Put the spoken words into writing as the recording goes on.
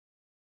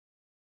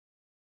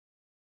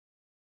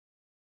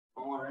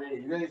All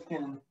right, you guys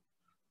can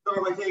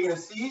start by taking a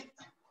seat.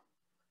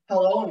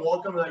 Hello and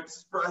welcome to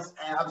Express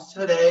Abs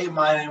today.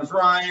 My name is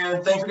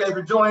Ryan. Thanks you guys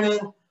for joining.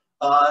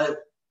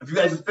 If you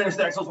guys have finished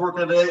the exercise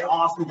workout today,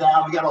 awesome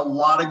job. We got a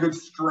lot of good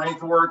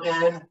strength work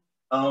in.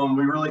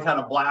 We really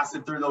kind of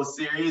blasted through those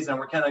series, and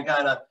we're kind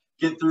of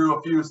get through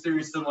a few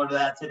series similar to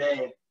that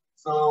today.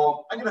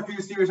 So I got a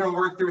few series I'm going to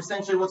work through.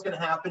 Essentially what's going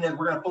to happen is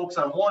we're going to focus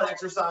on one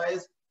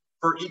exercise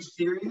for each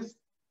series.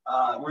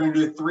 We're going to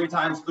do it 3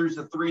 times through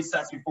to 3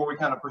 sets before we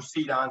kind of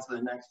proceed on to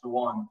the next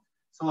one.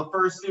 So the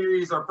first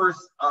series, our first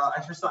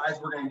exercise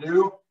we're going to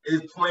do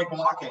is plank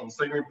walking.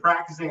 So you're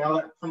practicing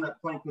from that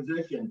plank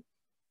position.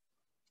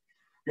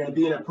 You're going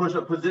to be in a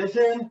push-up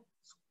position.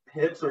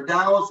 Hips are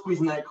down,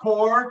 squeezing that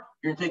core.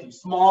 You're going to take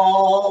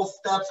small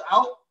steps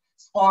out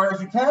as far as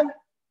you can,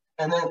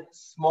 and then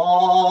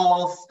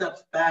small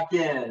steps back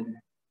in.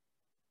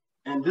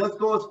 And just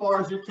go as far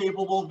as you're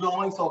capable of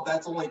going. So if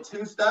that's only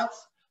 2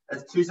 steps,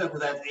 that's 2 steps,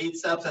 that's 8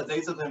 steps, that's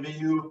 8 steps. And if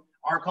you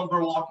aren't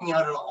comfortable walking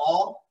out at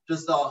all,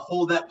 just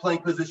hold that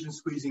plank position,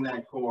 squeezing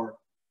that core.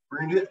 We're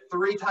going to do it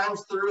 3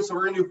 times through. So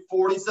we're going to do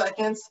 40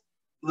 seconds,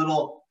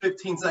 little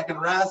 15-second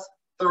rest,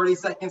 30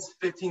 seconds,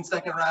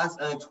 15-second rest,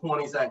 and then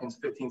 20 seconds,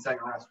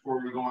 15-second rest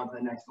before we go on to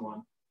the next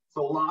one.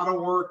 So a lot of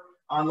work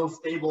on those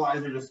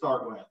stabilizers to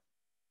start with.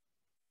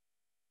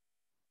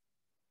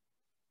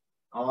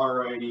 All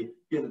righty,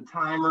 get the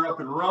timer up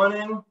and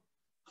running.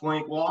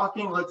 Plank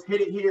walking, let's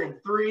hit it here in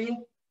 3,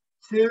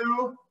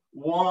 2,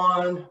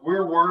 1,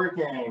 we're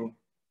working.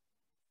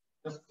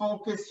 Just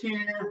focus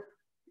here.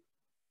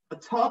 A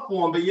tough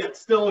one, but yet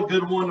still a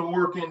good one to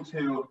work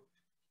into.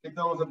 Get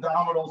those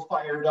abdominals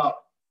fired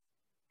up.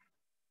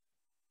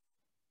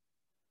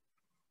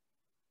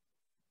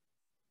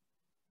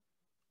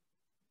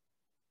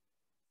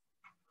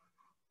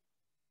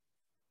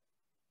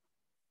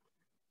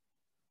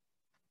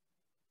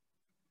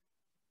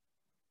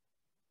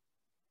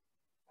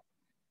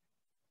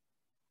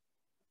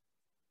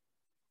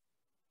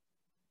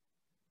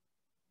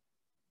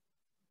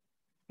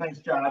 Nice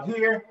job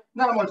here.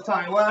 Not much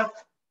time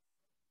left.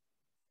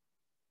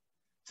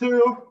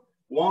 2,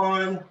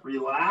 1,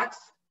 relax.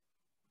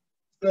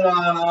 Sit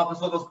on up,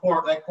 just let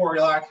that core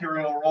relax here.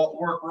 It'll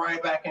work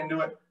right back into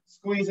it.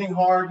 Squeezing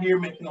hard here,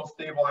 making those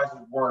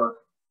stabilizers work.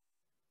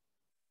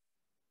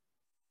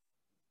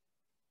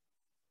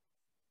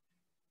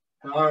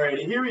 All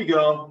righty, here we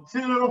go.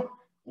 2,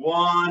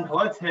 1,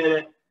 let's hit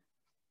it.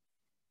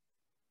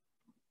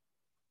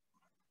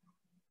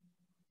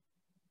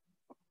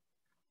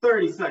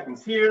 "30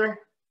 seconds here.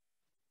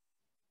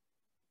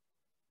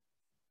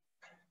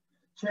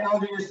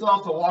 Challenging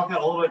yourself to walk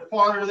out a little bit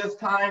farther this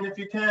time if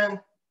you can.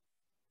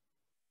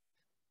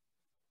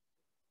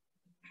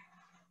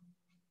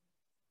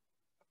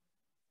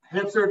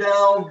 Hips are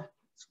down,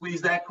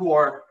 squeeze that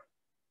core.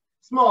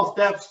 Small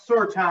steps,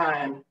 short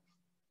time.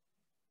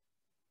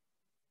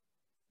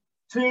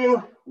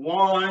 2,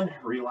 1,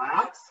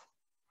 relax.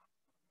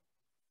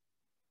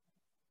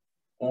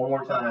 One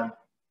more time.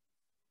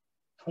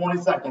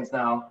 20 seconds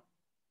now.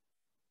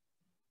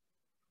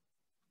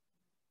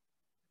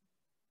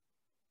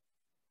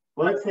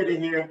 Let's hit it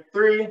here.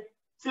 3,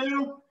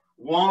 2,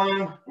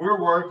 1, we're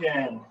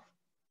working.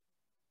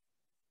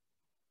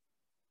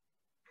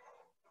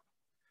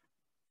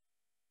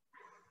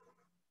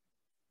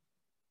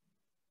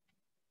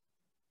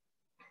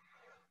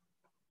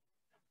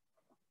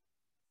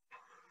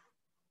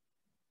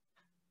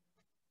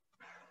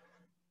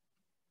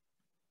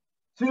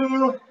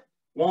 Two,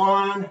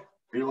 1,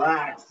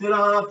 relax. Sit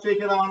on up,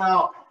 shake it on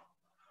out.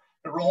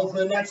 And roll to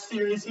the next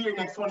series here.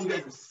 Next one you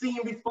guys have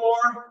seen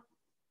before.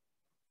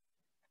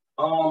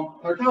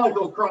 They're kind of like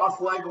those cross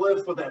leg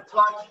lifts with that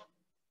touch.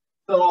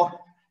 So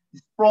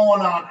just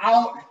rolling on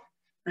out.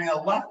 Bring the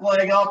left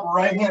leg up,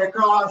 right hand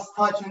across,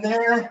 touching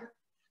there,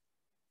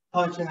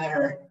 touching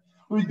there.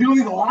 We do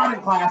these a lot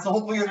in class, so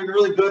hopefully you're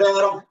really good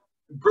at them.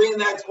 Bring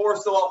that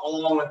torso up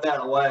along with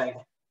that leg.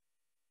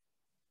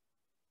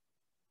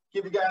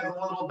 Give you guys a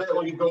little bit.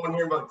 We'll get going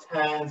here in about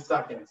 10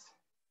 seconds.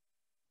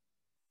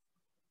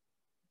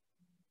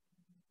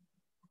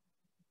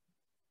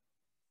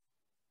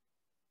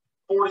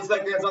 "40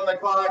 seconds on the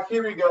clock.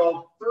 Here we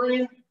go.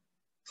 3,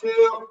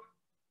 2,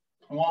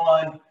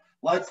 1.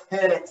 Let's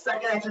hit it.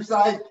 Second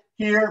exercise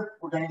here.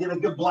 We're going to get a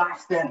good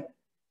blast in.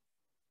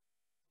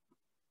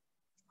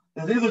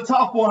 This is a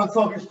tough one,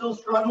 so if you're still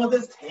struggling with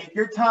this, take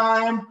your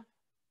time.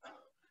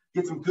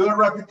 Get some good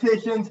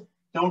repetitions.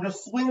 Don't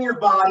just swing your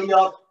body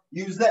up.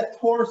 Use that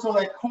torso,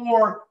 that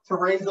core to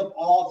raise up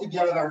all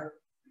together.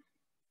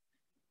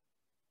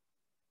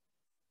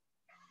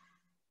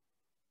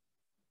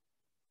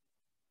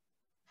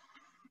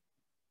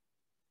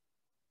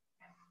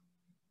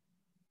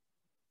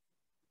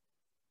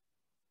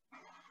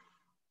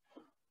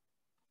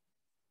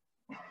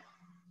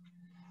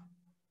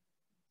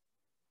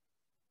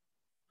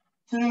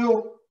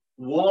 Two,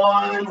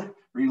 1,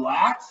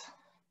 relax.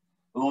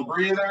 A little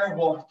breather.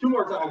 Well, 2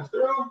 more times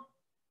through.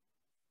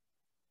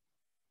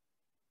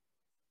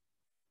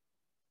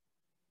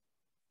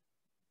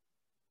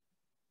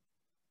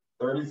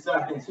 "30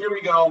 seconds. Here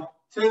we go.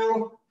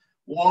 2,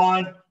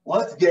 1.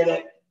 Let's get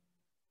it.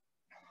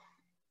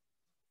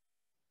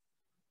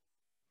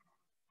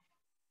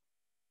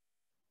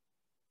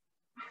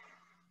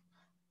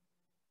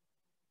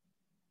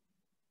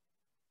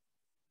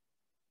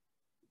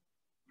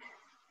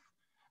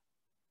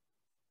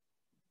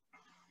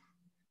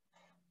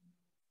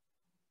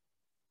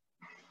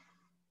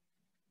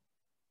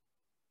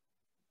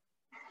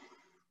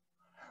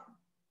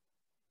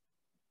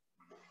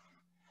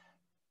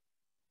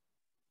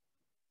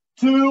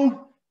 Two,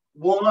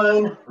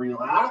 1,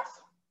 relax.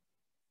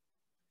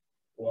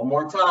 One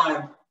more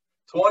time,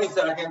 20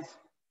 seconds.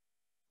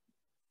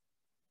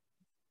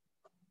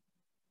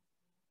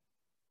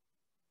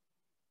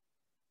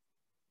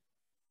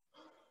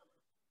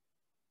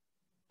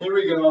 Here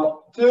we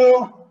go,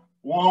 2,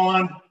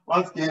 1,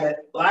 let's get it.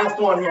 Last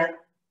one here.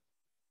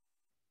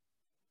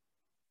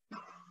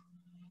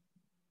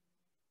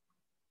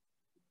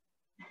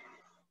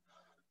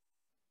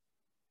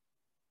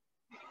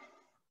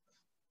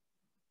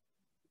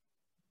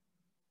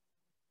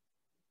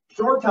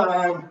 Short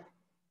time.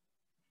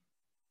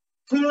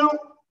 2,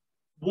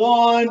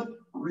 1,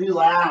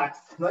 relax.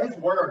 Nice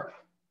work.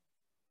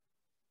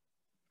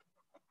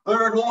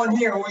 Third one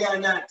here, what we got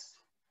next?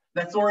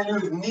 Next one we're gonna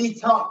do is knee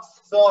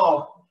tucks.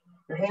 So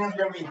your hands are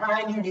gonna be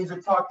behind you, knees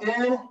are tucked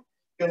in.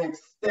 Gonna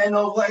extend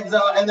those legs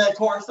out and that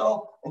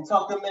torso and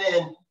tuck them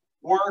in.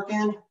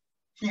 Working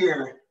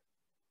here.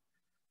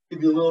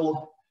 Give you a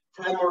little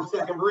 10 more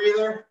second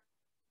breather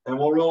and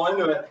we'll roll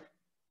into it.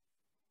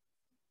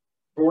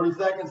 40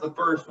 seconds, the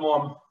first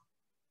one.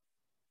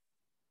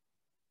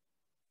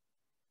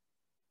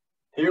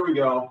 Here we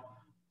go.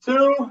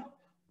 2,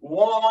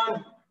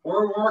 1,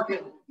 we're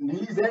working.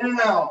 Knees in and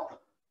out.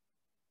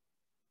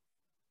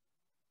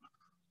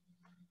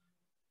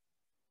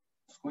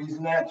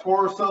 Squeezing that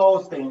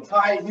torso, staying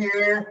tight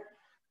here.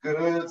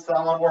 Good,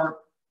 solid work.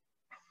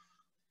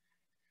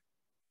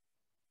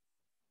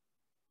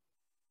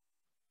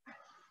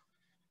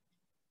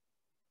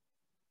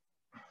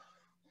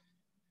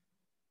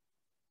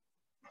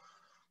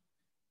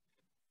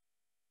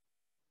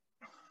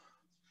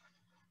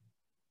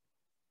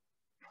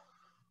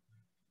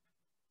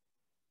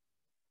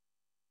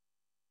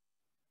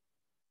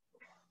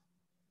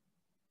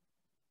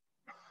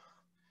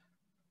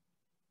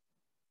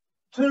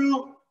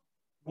 Two,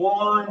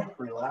 1,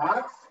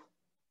 relax.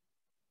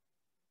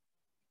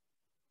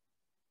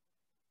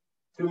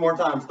 2 more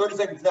times, 30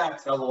 seconds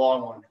next. That was a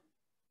long one.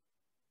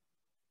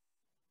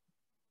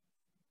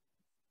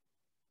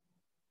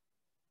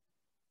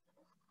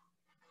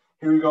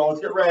 Here we go,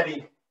 let's get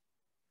ready.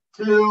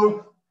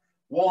 2,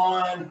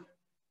 1,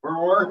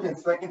 we're working.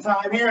 Second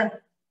time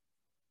here.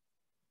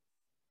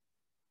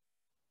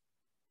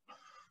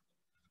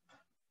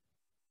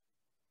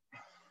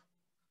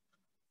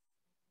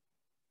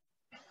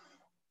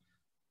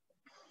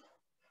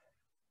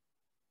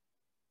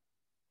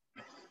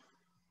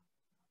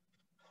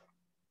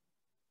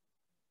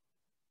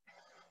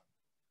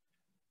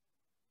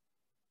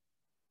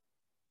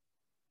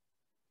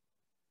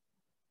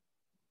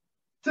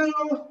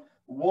 Two,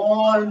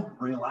 1,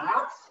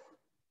 relax.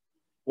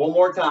 One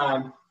more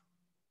time.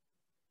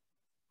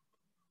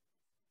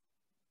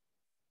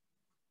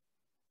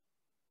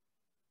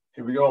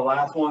 Here we go,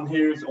 last one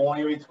here is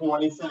only gonna be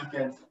 20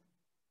 seconds.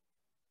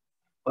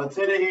 Let's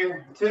hit it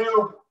here.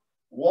 2,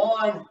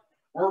 1,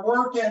 we're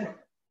working.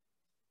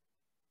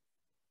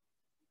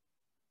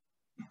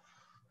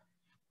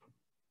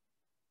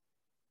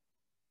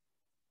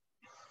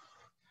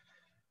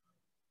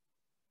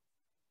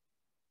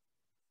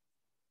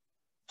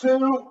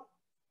 Two,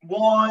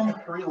 1,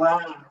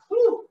 relax.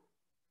 Woo.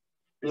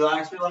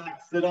 Relax,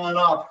 relax, sit on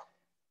up.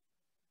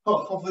 Oh,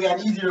 hopefully got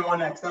an easier one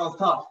next. That was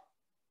tough.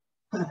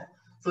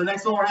 So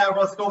next one we're having,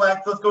 let's go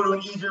to an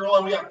easier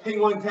one. We got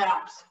penguin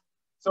taps.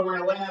 So we're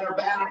gonna lay on our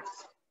backs,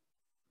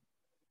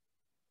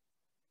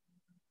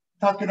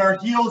 tucking our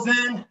heels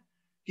in,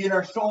 getting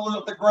our shoulders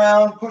up the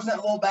ground, pushing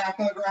that low back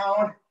on the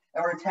ground,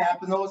 and we're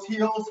tapping those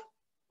heels,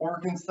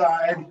 working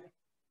side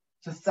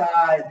to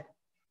side.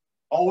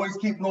 Always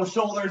keeping those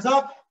shoulders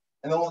up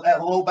and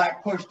that low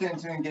back pushed in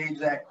to engage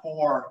that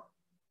core.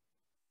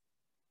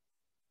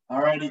 All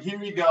righty, here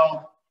we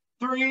go.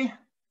 3,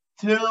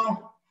 2,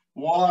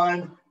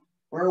 1,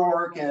 we're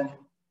working.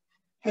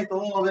 Hit a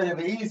little bit of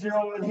an easier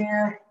one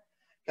here.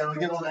 Gotta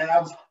get those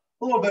abs,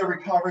 a little bit of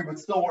recovery, but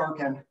still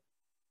working.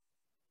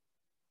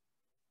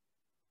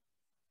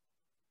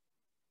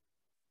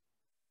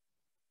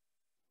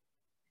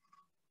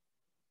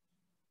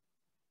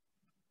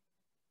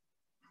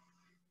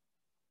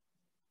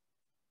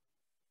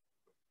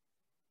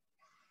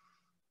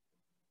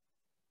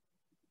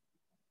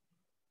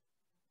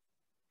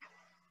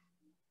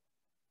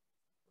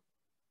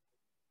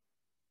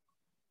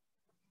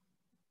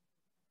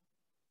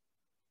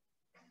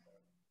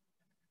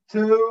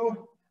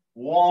 Two,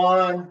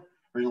 1,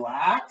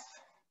 relax.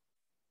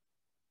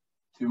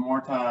 2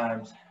 more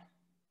times.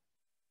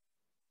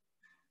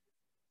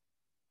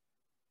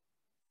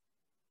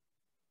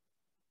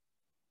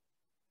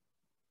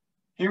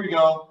 Here we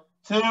go.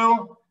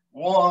 2,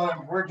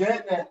 1, we're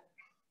getting it.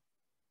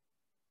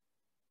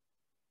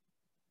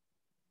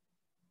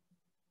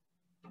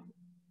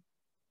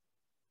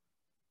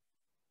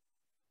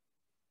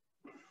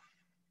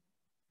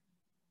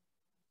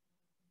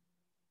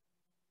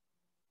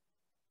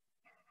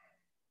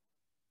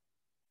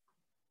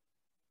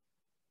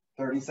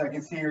 30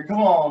 seconds here. Come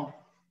on.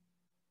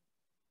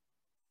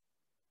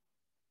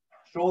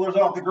 Shoulders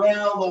off the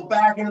ground, low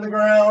back into the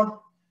ground.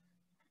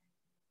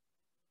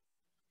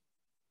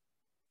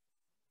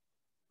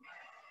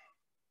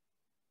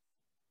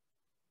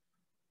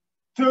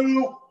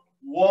 Two,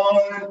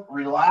 one,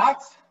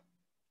 relax.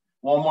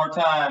 One more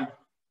time.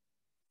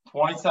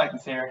 20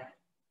 seconds here.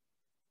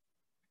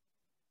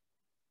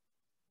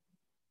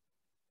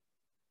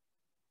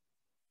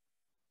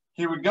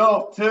 Here we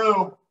go.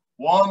 2,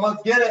 1,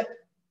 let's get it.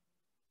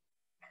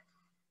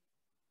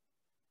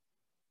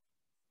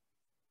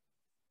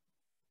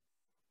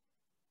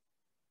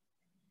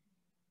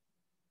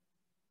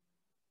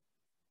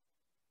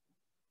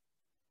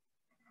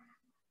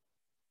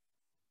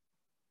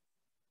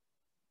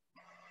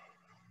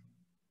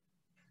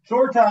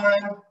 Short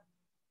time.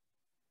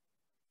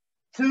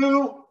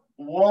 2,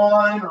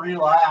 1,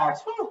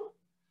 relax. Whew.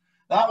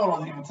 That one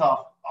was even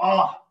tough.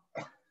 Ah.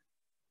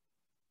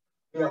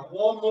 We have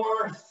one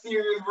more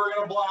series we're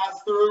going to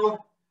blast through.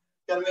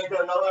 Got to make it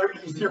another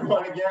easier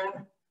one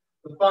again.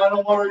 The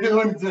final one we're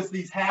doing is just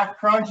these half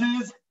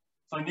crunches.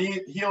 So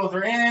heels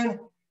are in,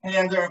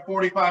 hands are at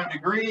 45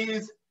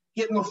 degrees,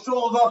 getting those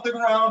shoulders off the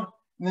ground,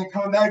 and then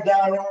coming back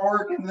down and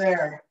working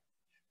there.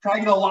 Try to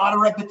get a lot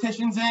of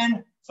repetitions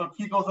in, so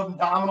keep those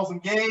abdominals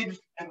engaged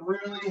and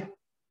really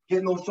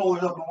getting those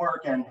shoulders up and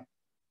working.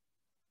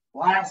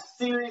 Last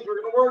series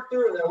we're going to work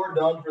through, and then we're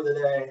done for the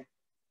day.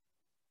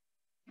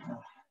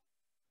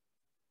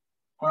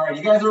 All right,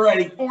 you guys are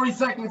ready. 40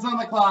 seconds on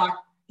the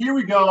clock. Here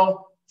we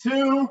go.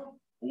 2,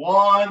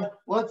 1,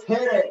 let's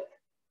hit it.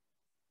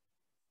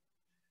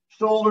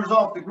 Shoulders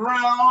off the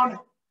ground.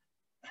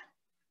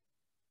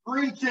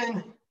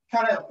 Reaching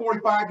kind of at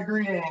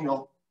 45-degree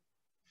angle.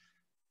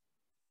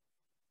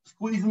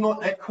 Squeezing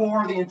that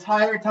core the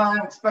entire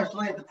time,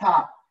 especially at the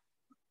top.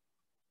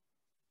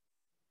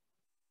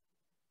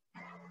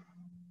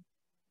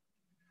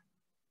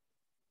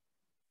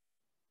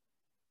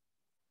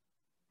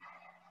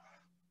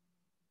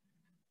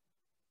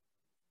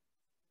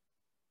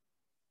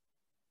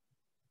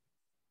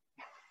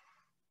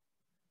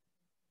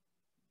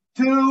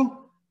 Two,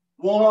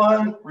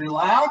 1,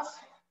 relax.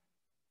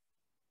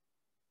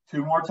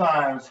 2 more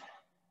times.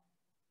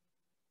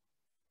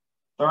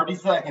 30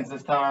 seconds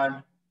this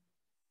time.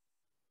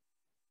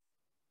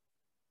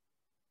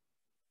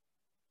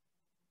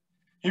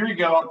 Here we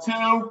go.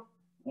 2,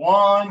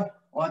 1,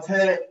 let's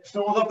hit it.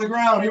 Shoulders up the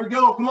ground. Here we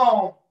go. Come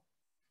on.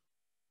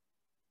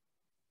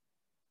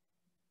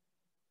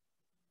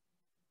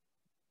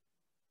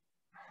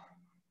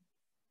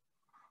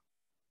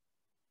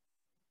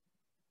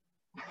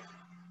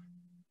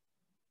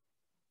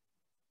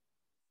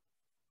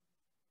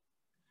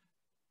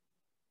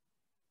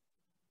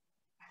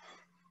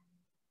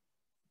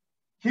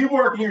 Keep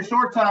working your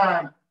short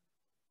time.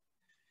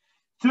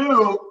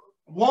 2,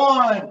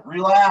 1,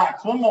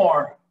 relax. One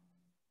more.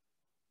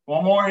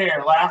 One more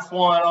here. Last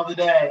one of the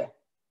day.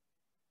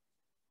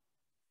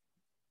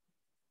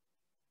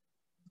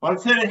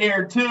 Let's hit it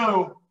here.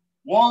 2,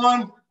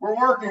 1, we're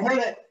working. Hit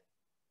it.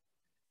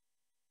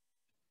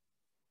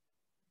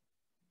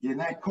 Getting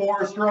that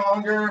core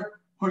stronger.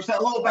 Push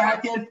that low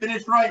back in.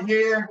 Finish right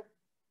here.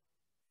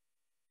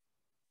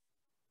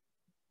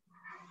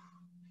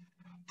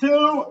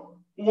 2,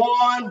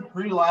 1,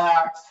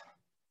 relax.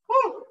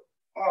 Woo.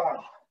 Oh.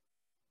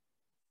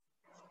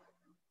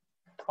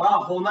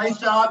 Wow, well, nice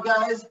job,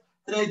 guys.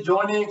 Today,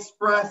 joining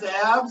Express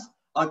Abs.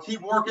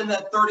 Keep working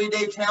that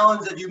 30-day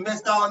challenge. If you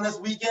missed out on this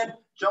weekend,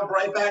 jump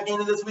right back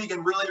into this week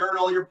and really earn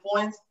all your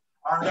points.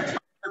 Our next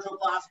virtual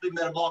class will be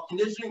metabolic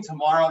conditioning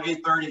tomorrow,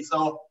 8:30.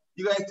 So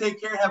you guys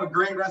take care and have a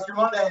great rest of your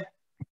Monday.